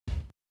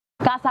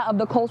Casa of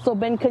the Coastal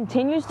Bend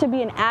continues to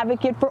be an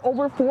advocate for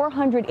over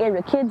 400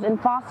 area kids in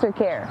foster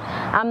care.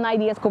 I'm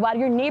Naidi Escobar,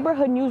 your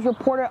neighborhood news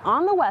reporter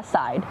on the west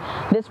side.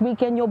 This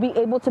weekend, you'll be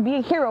able to be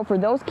a hero for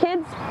those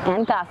kids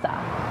and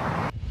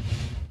Casa.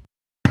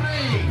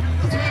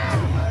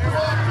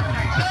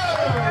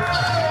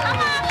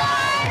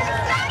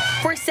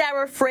 For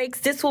Sarah Frakes,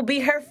 this will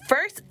be her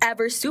first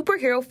ever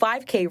superhero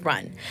 5K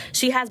run.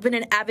 She has been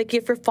an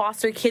advocate for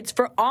foster kids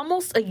for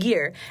almost a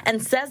year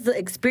and says the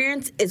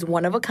experience is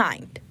one of a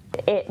kind.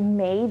 It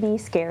may be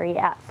scary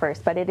at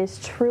first, but it is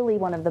truly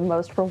one of the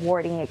most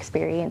rewarding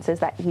experiences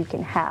that you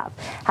can have.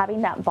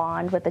 Having that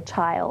bond with the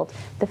child,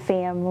 the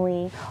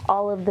family,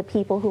 all of the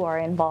people who are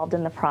involved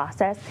in the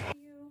process.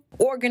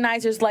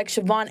 Organizers like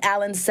Siobhan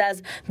Allen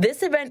says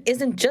this event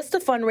isn't just a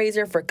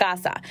fundraiser for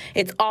Casa.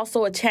 It's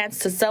also a chance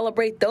to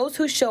celebrate those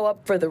who show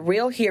up for the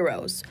real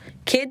heroes,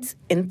 kids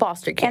in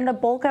foster care. And the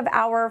bulk of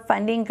our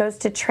funding goes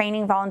to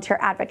training volunteer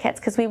advocates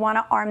because we want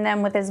to arm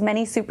them with as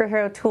many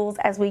superhero tools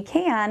as we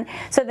can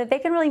so that they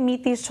can really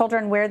meet these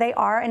children where they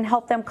are and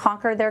help them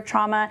conquer their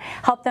trauma,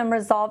 help them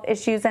resolve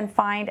issues and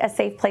find a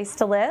safe place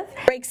to live.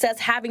 Frakes says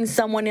having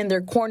someone in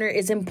their corner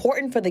is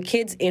important for the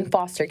kids in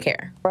foster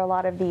care. For a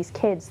lot of these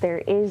kids, there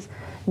is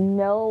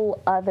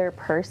no other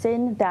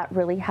person that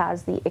really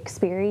has the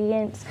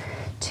experience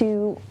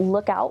to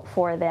look out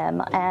for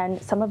them,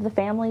 and some of the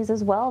families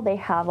as well, they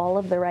have all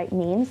of the right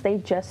means, they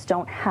just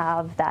don't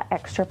have that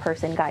extra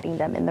person guiding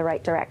them in the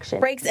right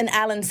direction. Frakes and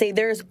Allen say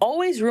there is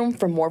always room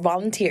for more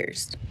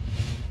volunteers.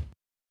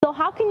 So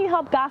how can you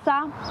help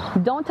Casa?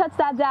 Don't touch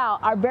that dial.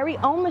 Our very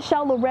own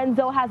Michelle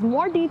Lorenzo has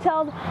more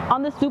details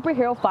on the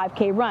superhero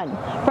 5K run.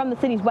 From the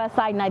city's west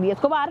side, Naidi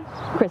Escobar,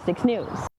 KRIS 6 News.